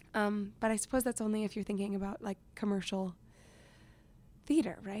 But I suppose that's only if you're thinking about like commercial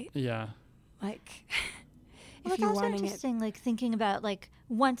theater, right? Yeah. Well, Like, if it's you're also wanting interesting, like thinking about like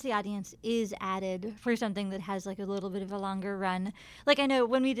once the audience is added for something that has like a little bit of a longer run. Like I know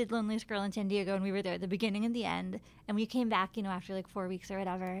when we did Loneliest Girl in San Diego, and we were there at the beginning and the end, and we came back, after like 4 weeks or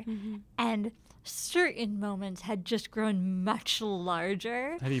whatever, and certain moments had just grown much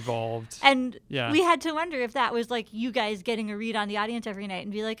larger. Had evolved. And we had to wonder if that was like you guys getting a read on the audience every night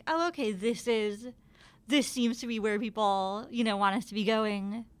and be like, oh, okay, this seems to be where people, want us to be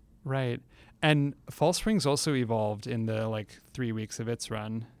going. Right. And False Springs also evolved in the like 3 weeks of its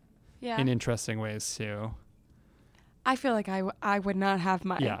run in interesting ways too. I feel like I would not have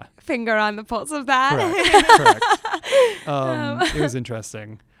my finger on the pulse of that. Correct. It was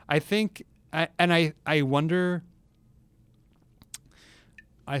interesting. I think, I wonder,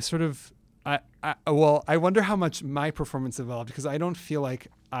 I wonder how much my performance evolved, because I don't feel like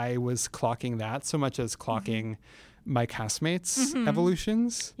I was clocking that so much as clocking my castmates'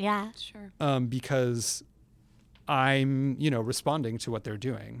 evolutions. Yeah, sure. Because I'm, responding to what they're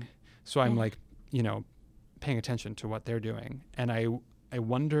doing. So I'm like, paying attention to what they're doing. And I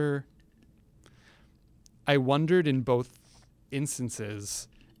wondered in both instances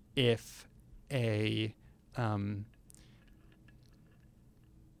if a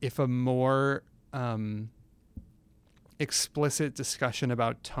more explicit discussion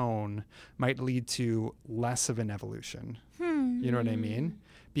about tone might lead to less of an evolution. You know what I mean?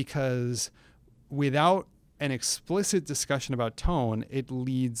 Because without an explicit discussion about tone, it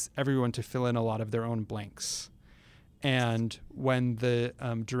leads everyone to fill in a lot of their own blanks. And when the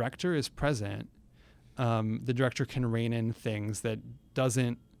director is present, the director can rein in things that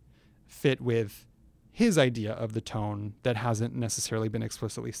doesn't fit with his idea of the tone that hasn't necessarily been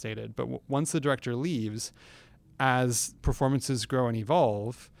explicitly stated. But once the director leaves, as performances grow and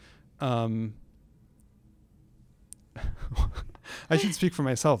evolve, I should speak for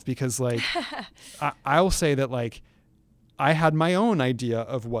myself, because like I'll say that like I had my own idea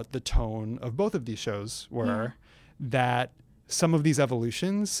of what the tone of both of these shows were, that some of these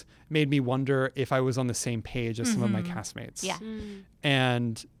evolutions made me wonder if I was on the same page as some of my castmates. Yeah.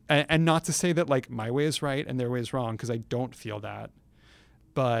 And not to say that like my way is right and their way is wrong, because I don't feel that,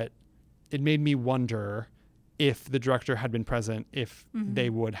 but it made me wonder if the director had been present, if they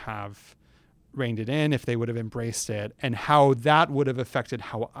would have reined it in, if they would have embraced it, and how that would have affected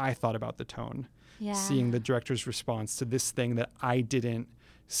how I thought about the tone. Yeah. Seeing the director's response to this thing that I didn't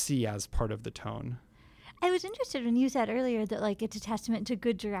see as part of the tone. I was interested when you said earlier that like it's a testament to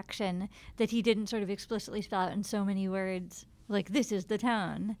good direction that he didn't sort of explicitly spell out in so many words like this is the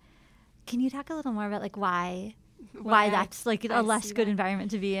tone. Can you talk a little more about like why that's like a less good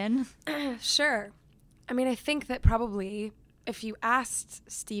environment to be in? Sure. I mean, I think that probably if you asked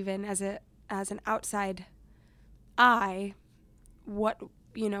Stephen as an outside eye what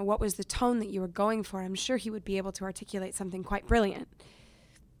was the tone that you were going for, I'm sure he would be able to articulate something quite brilliant.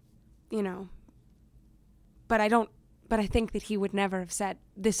 But I think that he would never have said,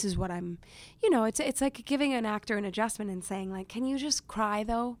 this is what I'm, it's like giving an actor an adjustment and saying like, can you just cry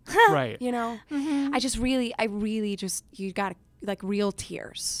though? Right. I really just, you got like real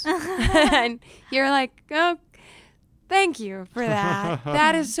tears. And you're like, oh, thank you for that.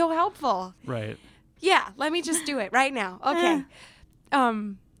 That is so helpful. Right. Yeah. Let me just do it right now. Okay.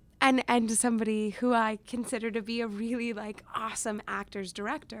 And to somebody who I consider to be a really like awesome actor's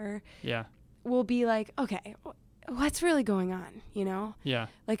director. Yeah. Will be like, okay, what's really going on, Yeah.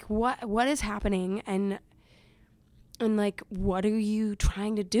 Like what is happening, and like what are you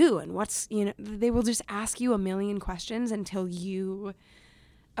trying to do, and what's they will just ask you a million questions until you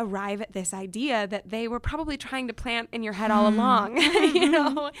arrive at this idea that they were probably trying to plant in your head all along.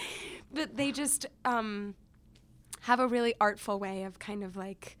 But they just have a really artful way of kind of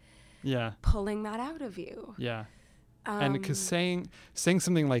like pulling that out of you. Yeah. And because saying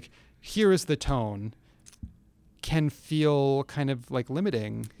something like, here is the tone, can feel kind of like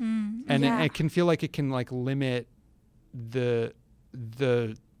limiting, and it can feel like it can like limit the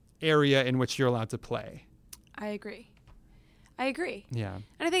area in which you're allowed to play. I agree. Yeah. And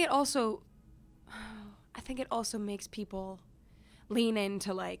I think it also makes people lean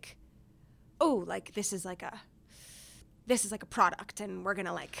into like, oh, like this is like a product, and we're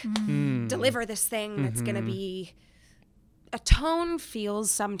gonna like deliver this thing that's gonna be. A tone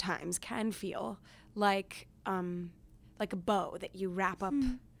can feel like a bow that you wrap up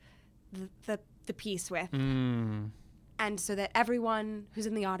the piece with, and so that everyone who's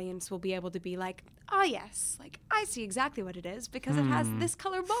in the audience will be able to be like, oh yes, like I see exactly what it is because it has this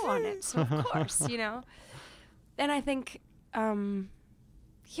color bow on it, so of course, And I think,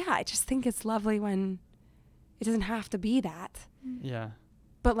 I just think it's lovely when it doesn't have to be that. Yeah.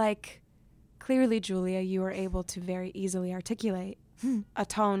 But like. Clearly, Julia, you were able to very easily articulate a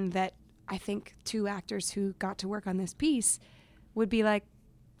tone that I think two actors who got to work on this piece would be like,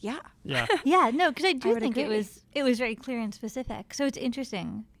 yeah. Yeah. Yeah, no, because I do think it was very clear and specific. So it's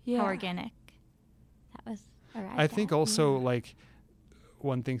interesting how organic that was arrived I think at. also like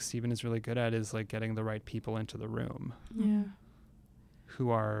one thing Stephen is really good at is like getting the right people into the room. Yeah. Who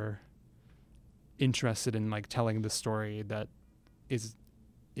are interested in like telling the story that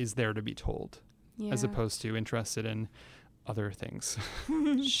is there to be told, as opposed to interested in other things.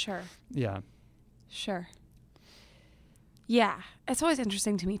 Sure. Yeah. Sure. Yeah. It's always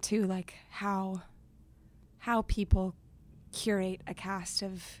interesting to me too, like how people curate a cast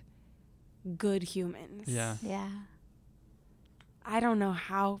of good humans. Yeah. Yeah. I don't know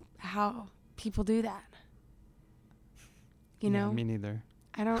how people do that. Me neither.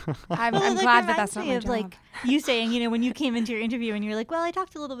 I'm glad that's not my job. Like you saying, when you came into your interview and you're like, well, I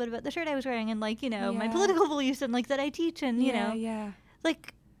talked a little bit about the shirt I was wearing and like, my political beliefs and like that I teach and,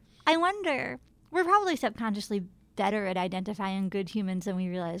 like, I wonder, we're probably subconsciously better at identifying good humans than we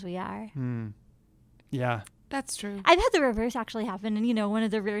realize we are. Yeah. That's true. I've had the reverse actually happen. And, one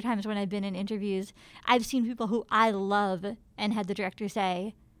of the rare times when I've been in interviews, I've seen people who I love and had the director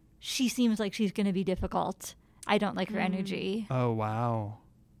say, she seems like she's going to be difficult. I don't like her energy. Oh, wow.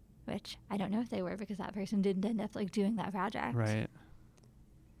 Which I don't know if they were because that person didn't end up like doing that project. Right.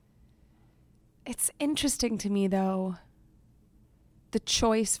 It's interesting to me though, the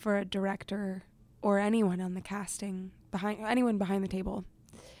choice for a director or anyone on the casting anyone behind the table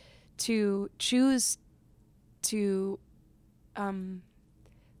to choose to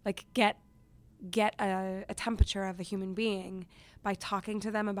like get a temperature of a human being by talking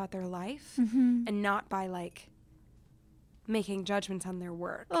to them about their life and not by like making judgments on their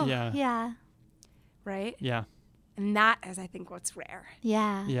work. Oh, yeah. Right? Yeah. And that is, I think, what's rare.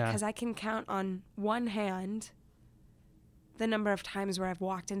 Yeah. Yeah. Because I can count on one hand the number of times where I've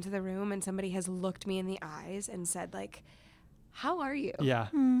walked into the room and somebody has looked me in the eyes and said, like, how are you? Yeah.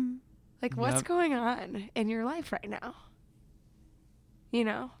 Like, what's going on in your life right now? You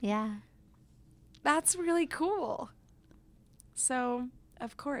know? Yeah. That's really cool. So,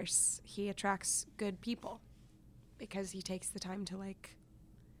 of course, he attracts good people because he takes the time to, like,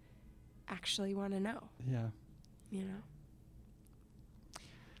 actually want to know. Yeah. You know?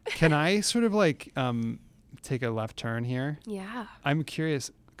 Can I sort of like take a left turn here? Yeah. I'm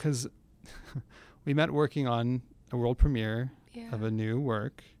curious because we met working on a world premiere of a new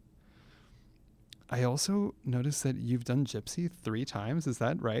work. I also noticed that you've done Gypsy 3 times. Is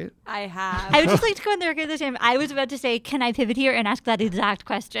that right? I have. I would just like to go on the record this time. I was about to say, can I pivot here and ask that exact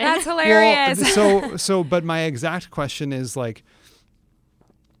question? That's hilarious. Well, but my exact question is like,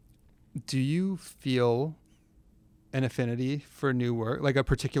 do you feel an affinity for new work, like a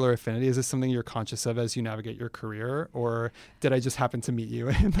particular affinity? Is this something you're conscious of as you navigate your career, or did I just happen to meet you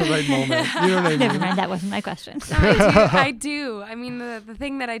in the right moment? You know what I mean? Never mind, that wasn't my question. No, I do. I mean, the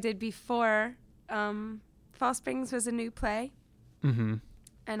thing that I did before Fall Springs was a new play, and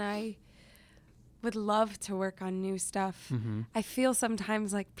I would love to work on new stuff. I feel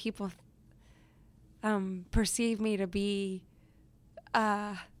sometimes like people perceive me to be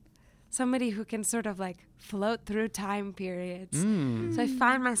somebody who can sort of like float through time periods. So I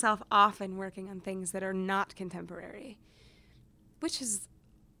find myself often working on things that are not contemporary, which is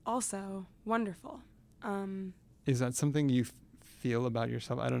also wonderful. Is that something you feel about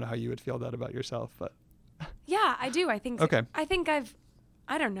yourself? I don't know how you would feel that about yourself, but yeah, I do. I think okay. I think I've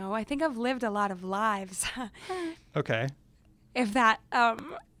lived a lot of lives. Okay. If that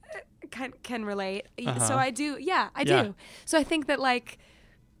can relate. So I do. Yeah, I do. So I think that like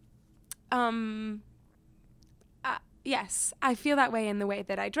yes, I feel that way in the way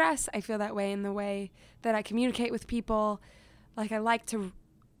that I dress. I feel that way in the way that I communicate with people. Like I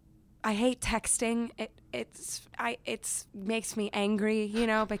hate texting. It makes me angry, you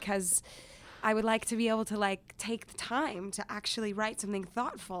know, because I would like to be able to like take the time to actually write something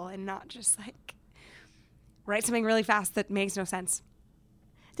thoughtful and not just like write something really fast that makes no sense.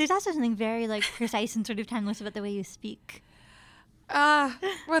 There's also something very like precise and sort of timeless about the way you speak.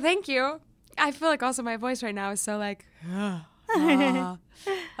 Well, thank you. I feel like also my voice right now is so like, yeah, I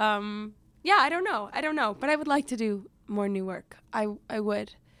don't know, but I would like to do more new work. I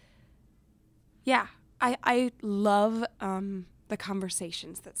would. Yeah, I love the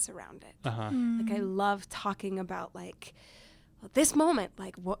conversations that surround it. Like I love talking about like this moment,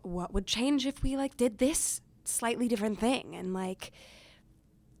 like what would change if we like did this slightly different thing, and like,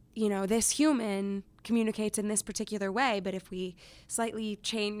 you know, this human communicates in this particular way, but if we slightly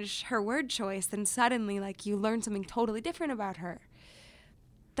change her word choice, then suddenly like you learn something totally different about her.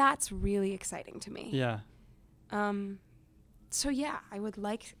 That's really exciting to me. Yeah. So yeah, I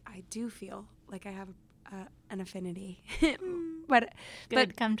do feel like I have an affinity, but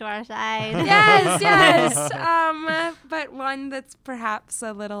Come to our side. yes. But one that's perhaps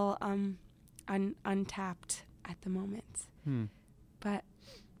a little untapped at the moment. But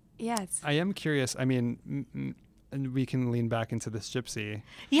yes, I am curious. I mean, and we can lean back into this Gypsy.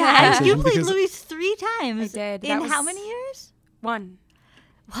 Yeah, you played Louise 3 times. I did. In how many years? 1.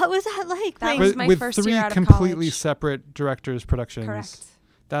 What was that like? That was my first year out of college. With 3 completely separate directors' productions. Correct.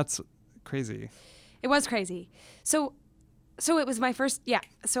 That's crazy. It was crazy. So it was my first. Yeah.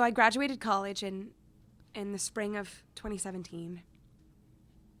 So I graduated college in the spring of 2017.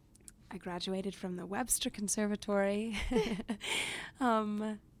 I graduated from the Webster Conservatory,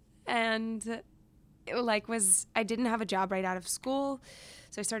 and I didn't have a job right out of school,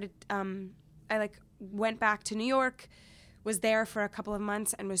 so I started. I went back to New York. Was there for a couple of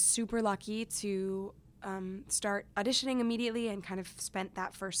months and was super lucky to start auditioning immediately, and kind of spent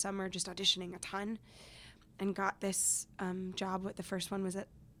that first summer just auditioning a ton, and got this job. The first one was at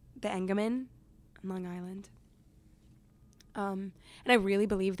the Engelman on Long Island. And I really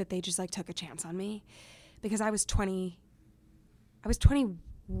believe that they just like took a chance on me because I was 21.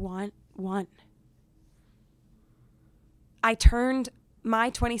 I turned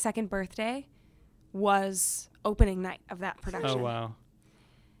my 22nd birthday was opening night of that production. Oh, wow.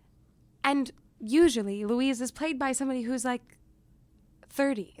 And usually Louise is played by somebody who's like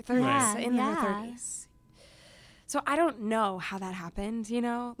 30s, in their 30s. So I don't know how that happened, you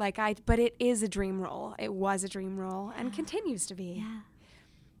know, but it is a dream role. It was a dream role and continues to be.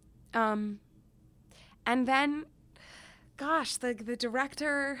 Yeah. And then, gosh, the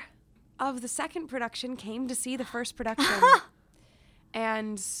director of the second production came to see the first production,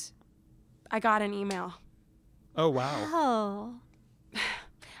 and I got an email. Oh, wow. Oh.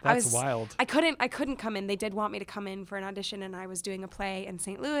 That's wild. I couldn't come in. They did want me to come in for an audition, and I was doing a play in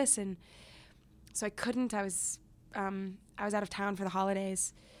St. Louis, and so I couldn't. I was out of town for the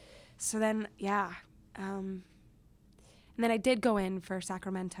holidays. So then, and then I did go in for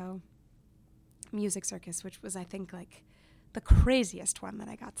Sacramento Music Circus, which was, I think, like the craziest one that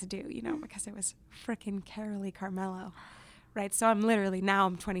I got to do, you know, because it was frickin' Carolee Carmelo. Right, so I'm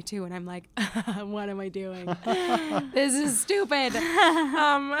 22 and I'm like, what am I doing? This is stupid.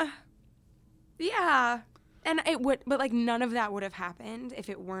 Yeah, and it would, but like none of that would have happened if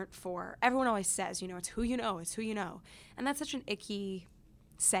it weren't for, everyone always says, you know, it's who you know, and that's such an icky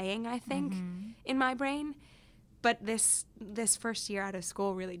saying, I think, in my brain. But this first year out of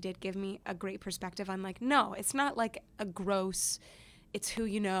school really did give me a great perspective on, like, no, it's not like a gross, it's who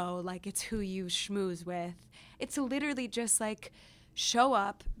you know, like it's who you schmooze with. It's literally just like show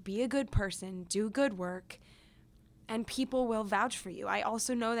up, be a good person, do good work, and people will vouch for you. I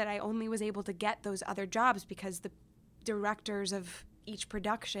also know that I only was able to get those other jobs because the directors of each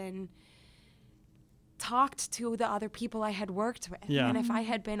production talked to the other people I had worked with. Yeah. And if I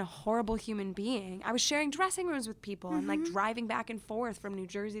had been a horrible human being, I was sharing dressing rooms with people and like driving back and forth from New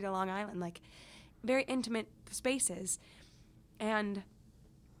Jersey to Long Island, like very intimate spaces. And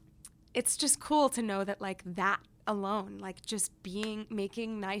it's just cool to know that like that alone, like just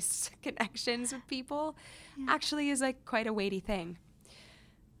making nice connections with people actually is like quite a weighty thing.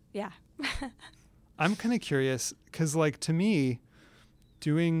 Yeah. I'm kind of curious because, like, to me,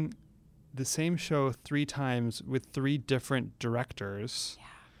 doing the same show 3 times with 3 different directors,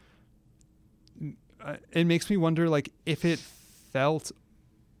 it makes me wonder, like, if it felt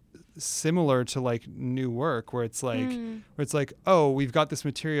similar to like new work where it's like, oh, we've got this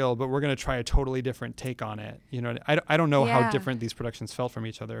material, but we're going to try a totally different take on it. You know, I don't know how different these productions felt from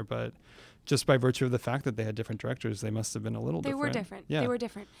each other, but just by virtue of the fact that they had different directors, they must have been a little different. They were different. Yeah. They were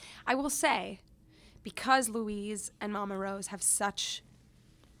different. I will say, because Louise and Mama Rose have such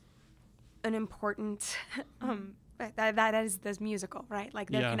an important, that is this musical, right?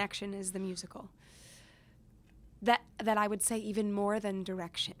 Like their connection is the musical. That I would say even more than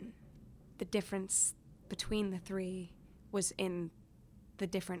direction, the difference between the 3 was in the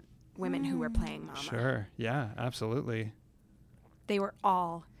different women who were playing Mama. Sure. Yeah, absolutely. They were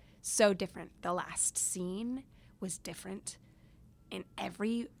all so different. The last scene was different in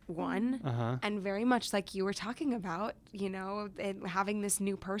every one. And very much like you were talking about, you know, having this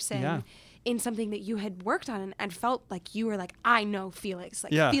new person in something that you had worked on and felt like you were like, I know Felix.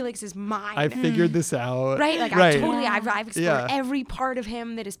 Like Felix is mine. I figured this out. Right? Like I've explored every part of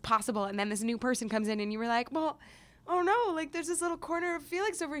him that is possible. And then this new person comes in and you were like, well, oh no, like there's this little corner of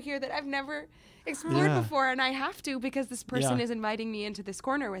Felix over here that I've never explored before. And I have to because this person is inviting me into this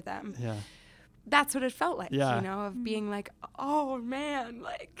corner with them. Yeah. That's what it felt like, you know, of being like, oh man,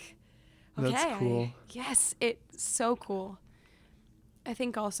 like, okay. That's cool. Yes, it's so cool. I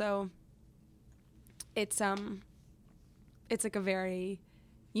think also it's like a very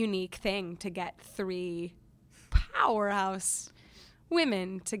unique thing to get 3 powerhouse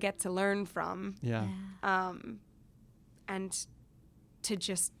women to get to learn from. Yeah. And to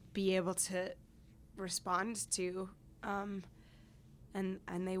just be able to respond to,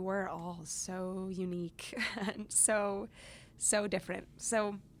 and they were all so unique and so different.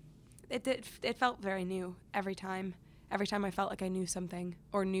 So it felt very new every time. Every time I felt like I knew something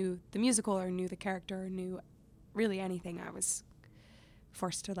or knew the musical or knew the character or knew really anything, I was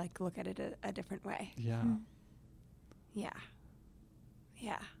forced to like look at it a different way. Yeah.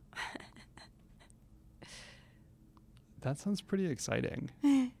 Yeah. That sounds pretty exciting.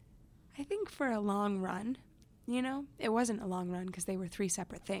 I think for a long run, you know, it wasn't a long run because they were 3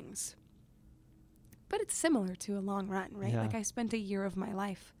 separate things. But it's similar to a long run, right? Yeah. Like I spent a year of my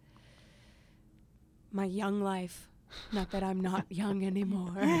life, my young life. Not that I'm not young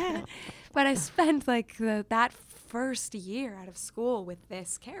anymore. But I spent like that first year out of school with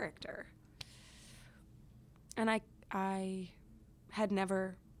this character. And I had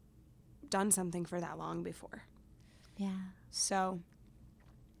never done something for that long before. Yeah. So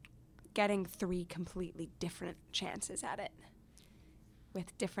getting 3 completely different chances at it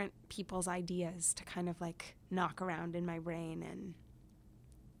with different people's ideas to kind of like knock around in my brain. And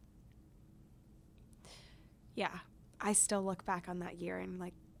I still look back on that year and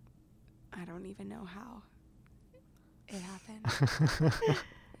like, I don't even know how it happened.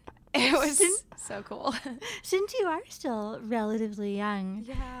 It was so cool. Since you are still relatively young,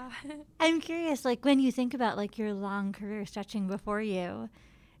 yeah, I'm curious, like, when you think about, like, your long career stretching before you,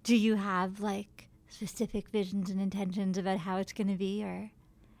 do you have, like, specific visions and intentions about how it's going to be, or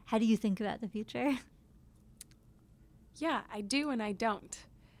how do you think about the future? Yeah, I do and I don't.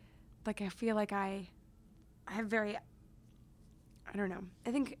 Like, I feel like I have very, I don't know.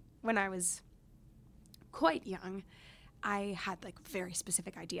 I think when I was quite young, I had, like, very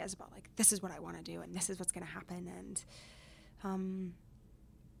specific ideas about, like, this is what I want to do and this is what's going to happen. And,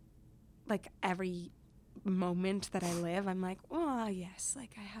 like, every moment that I live, I'm like, oh, yes,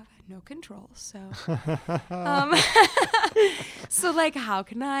 like, I have no control. So, so, like, how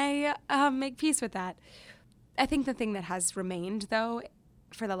can I make peace with that? I think the thing that has remained, though,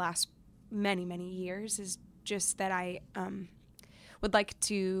 for the last many, many years is just that I would like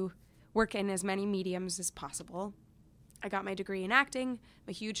to work in as many mediums as possible. I got my degree in acting. I'm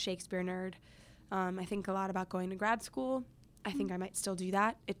a huge Shakespeare nerd. I think a lot about going to grad school. I think I might still do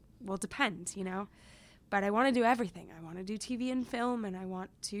that. It will depend, you know. But I want to do everything. I want to do TV and film, and I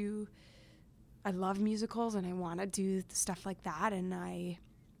love musicals, and I want to do stuff like that. And I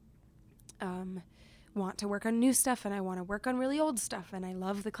want to work on new stuff, and I want to work on really old stuff, and I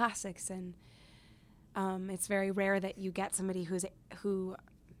love the classics. And it's very rare that you get somebody who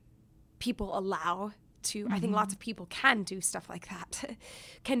people allow to. I think lots of people can do stuff like that,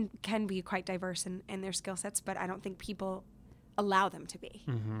 can be quite diverse in their skill sets, but I don't think people allow them to be.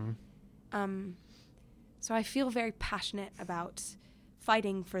 So I feel very passionate about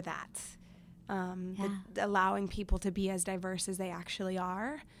fighting for that, allowing people to be as diverse as they actually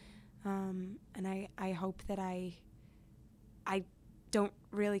are. And I hope that I don't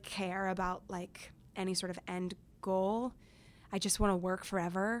really care about, like, any sort of end goal. I just want to work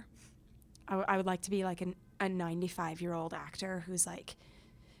forever. I would like to be like a 95-year-old actor who's, like,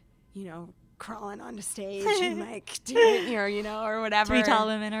 you know, crawling onto stage and, like, doing, you know, or whatever. 3 Tall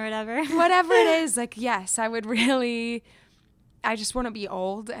Women or whatever. Whatever it is, like, yes, I just want to be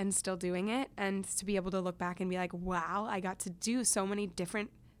old and still doing it, and to be able to look back and be like, wow, I got to do so many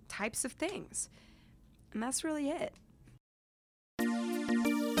different types of things. And that's really it.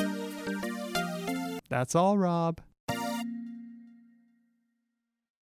 That's all, Rob.